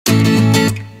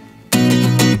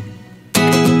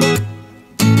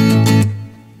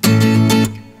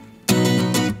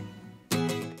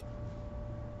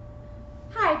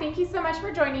thank you so much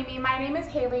for joining me. My name is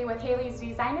Haley with Haley's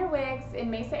Designer Wigs in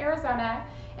Mesa, Arizona,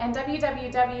 and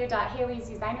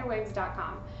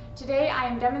www.haleysdesignerwigs.com. Today I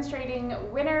am demonstrating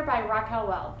Winner by Raquel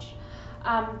Welch.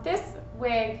 This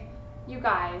wig, you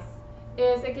guys,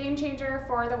 is a game changer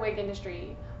for the wig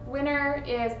industry. Winner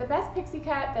is the best pixie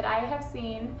cut that I have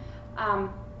seen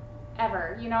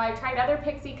ever. You know, I've tried other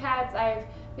pixie cuts, I've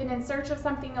been in search of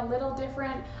something a little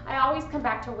different. I always come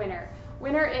back to Winner.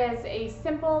 Winner is a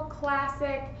simple,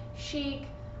 classic, chic,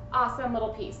 awesome little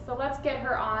piece. So let's get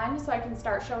her on so I can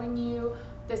start showing you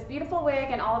this beautiful wig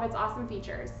and all of its awesome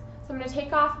features. So I'm going to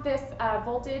take off this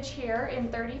voltage here in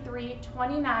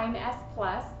 3329S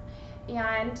Plus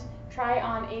and try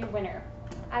on a Winner.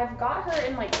 I've got her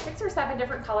in like 6 or 7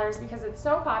 different colors because it's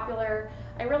so popular.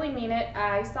 I really mean it.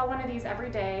 I sell one of these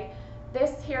every day.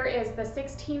 This here is the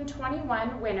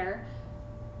 1621 Winner.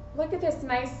 Look at this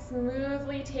nice,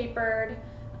 smoothly tapered,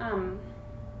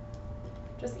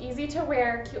 just easy to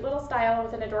wear, cute little style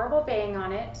with an adorable bang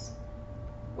on it.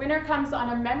 Winner comes on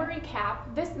a memory cap.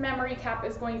 This memory cap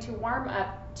is going to warm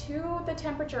up to the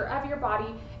temperature of your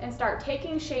body and start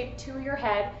taking shape to your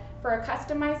head for a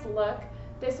customized look.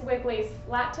 This wig lays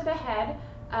flat to the head.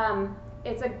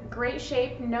 It's a great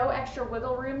shape, no extra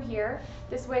wiggle room here.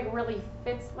 This wig really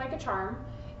fits like a charm.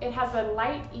 It has a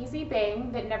light, easy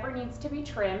bang that never needs to be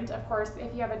trimmed. Of course,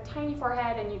 if you have a tiny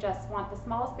forehead and you just want the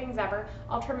smallest bangs ever,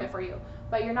 I'll trim it for you,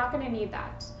 but you're not going to need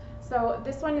that. So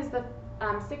this one is the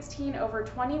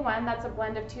 16/21. That's a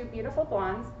blend of 2 beautiful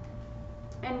blondes.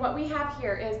 And what we have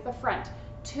here is the front,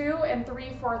 2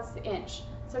 3/4 inch.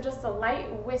 So just a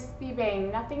light, wispy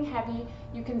bang, nothing heavy.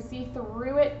 You can see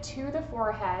through it to the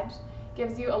forehead.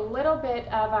 Gives you a little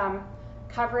bit of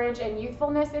coverage and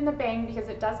youthfulness in the bang because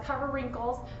it does cover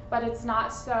wrinkles, but it's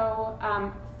not so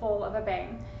full of a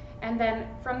bang. And then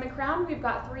from the crown, we've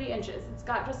got 3 inches. It's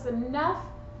got just enough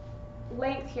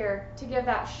length here to give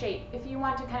that shape. If you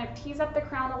want to kind of tease up the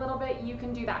crown a little bit, you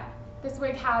can do that. This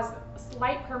wig has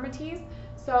slight permatease,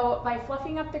 so by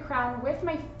fluffing up the crown with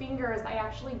my fingers, I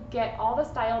actually get all the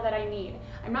style that I need.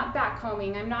 I'm not back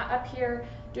combing, I'm not up here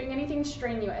doing anything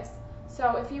strenuous.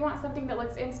 So if you want something that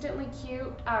looks instantly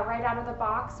cute right out of the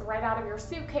box, right out of your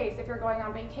suitcase, if you're going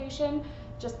on vacation,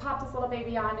 just pop this little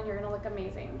baby on and you're gonna look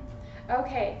amazing.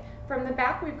 Okay, from the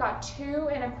back we've got 2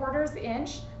 1/4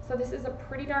 inch, so this is a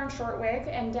pretty darn short wig,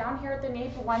 and down here at the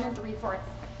nape 1 3/4.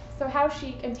 So how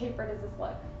chic and tapered does this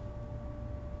look?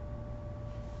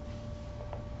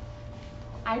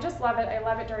 I just love it. I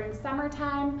love it during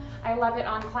summertime. I love it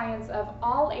on clients of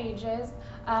all ages.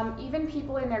 Even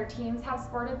people in their teens have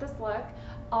sported this look,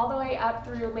 all the way up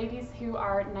through ladies who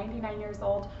are 99 years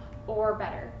old or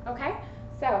better, okay?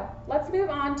 So let's move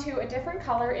on to a different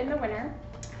color in the Winner.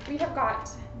 We have got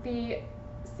the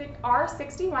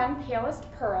R61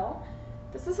 Palest Pearl.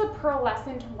 This is a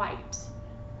pearlescent white.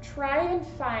 Try and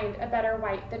find a better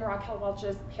white than Raquel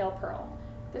Welch's Pale Pearl.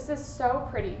 This is so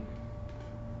pretty.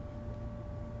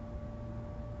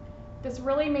 This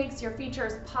really makes your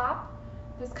features pop.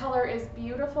 This color is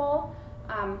beautiful.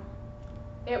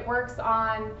 It works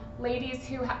on ladies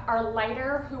who are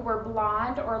lighter, who were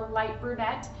blonde or light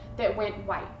brunette that went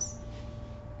white.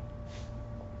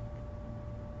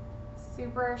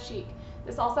 Super chic.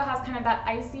 This also has kind of that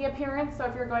icy appearance, so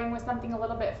if you're going with something a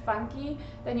little bit funky,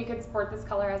 then you could sport this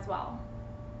color as well.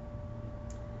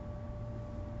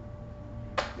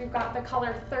 We've got the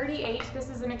color 38. This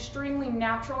is an extremely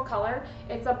natural color.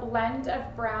 It's a blend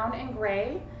of brown and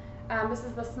gray. This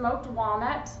is the smoked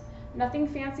walnut. Nothing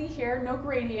fancy here, no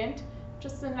gradient,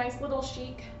 just a nice little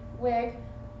chic wig,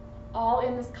 all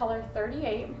in this color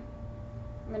 38. I'm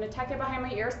going to tuck it behind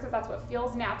my ears because that's what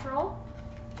feels natural.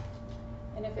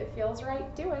 And if it feels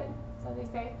right, do it, so they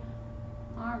say.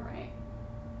 All right.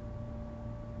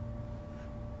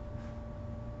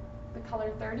 The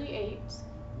color 38,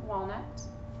 walnut.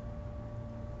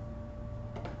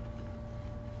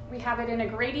 We have it in a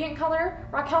gradient color.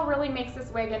 Raquel really makes this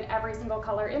wig in every single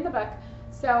color in the book.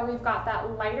 So we've got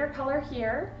that lighter color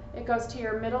here. It goes to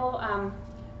your middle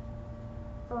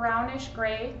brownish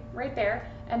gray right there.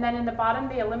 And then in the bottom,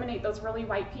 they eliminate those really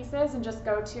white pieces and just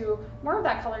go to more of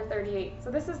that color 38. So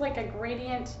this is like a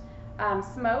gradient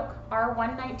smoke,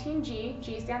 R119G.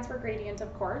 G stands for gradient,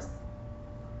 of course.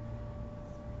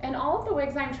 And all of the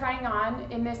wigs I'm trying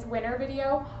on in this Winner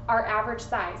video are average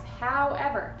size.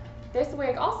 However, this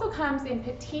wig also comes in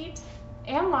petite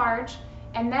and large,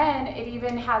 and then it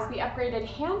even has the upgraded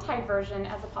hand-tied version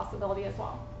as a possibility as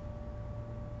well.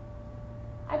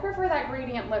 I prefer that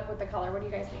gradient look with the color. What do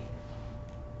you guys think?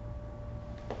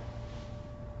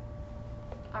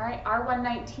 All right,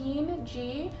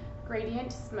 R119G,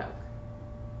 gradient smoke.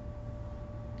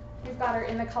 We've got her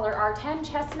in the color R10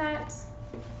 Chestnut.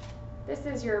 This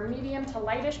is your medium to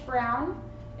lightish brown.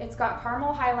 It's got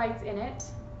caramel highlights in it.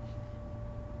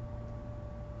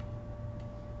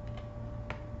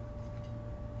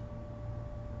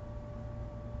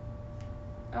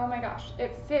 Oh my gosh,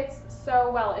 it fits so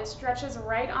well. It stretches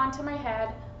right onto my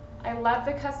head. I love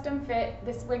the custom fit.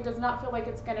 This wig does not feel like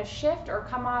it's gonna shift or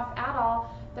come off at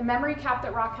all. The memory cap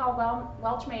that Raquel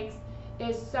Welch makes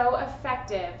is so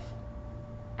effective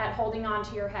at holding on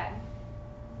to your head.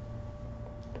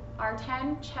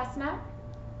 R10 Chestnut.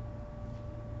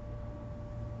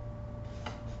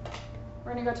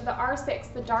 We're gonna go to the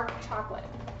R6, the dark chocolate.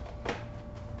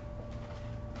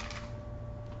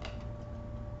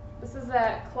 This is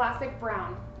a classic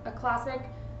brown, a classic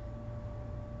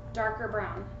darker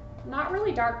brown. Not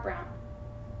really dark brown,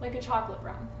 like a chocolate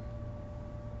brown.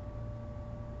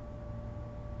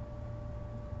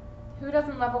 Who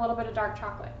doesn't love a little bit of dark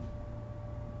chocolate?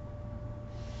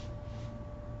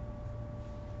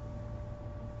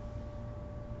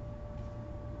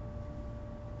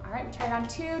 All right, we tried on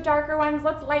two darker ones.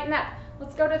 Let's lighten up.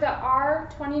 Let's go to the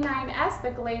R29S,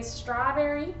 the glazed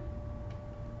strawberry.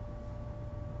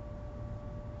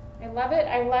 I love it.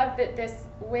 I love that this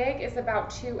wig is about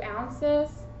 2 ounces.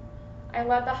 I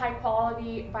love the high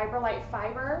quality Vibrolite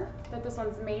fiber that this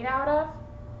one's made out of.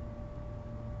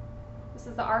 This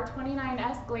is the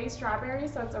R29S glazed strawberry,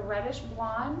 so it's a reddish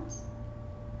blonde.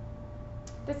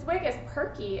 This wig is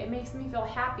perky. It makes me feel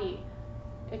happy.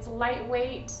 It's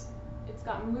lightweight. It's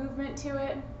got movement to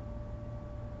it.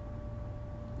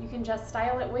 You can just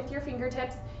style it with your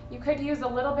fingertips. You could use a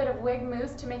little bit of wig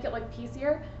mousse to make it look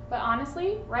piecier, but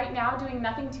honestly, right now, doing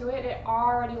nothing to it, it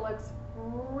already looks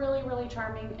really, really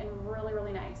charming and really,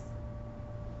 really nice.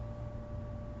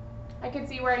 I could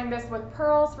see wearing this with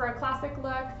pearls for a classic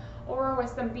look or with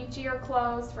some beachier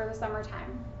clothes for the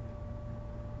summertime.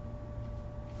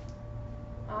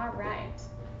 All right.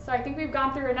 So I think we've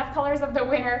gone through enough colors of the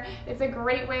winner. It's a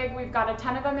great wig. We've got a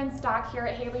ton of them in stock here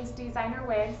at Haley's Designer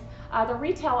Wigs. The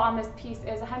retail on this piece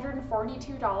is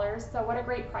 $142, so what a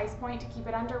great price point to keep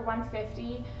it under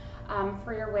 $150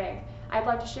 for your wig. I'd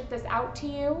love to ship this out to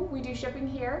you. We do shipping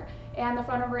here, and the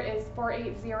phone number is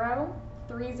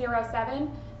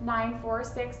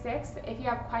 480-307-9466. If you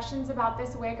have questions about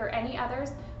this wig or any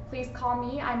others, please call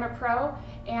me. I'm a pro,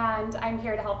 and I'm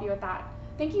here to help you with that.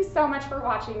 Thank you so much for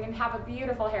watching, and have a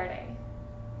beautiful hair day.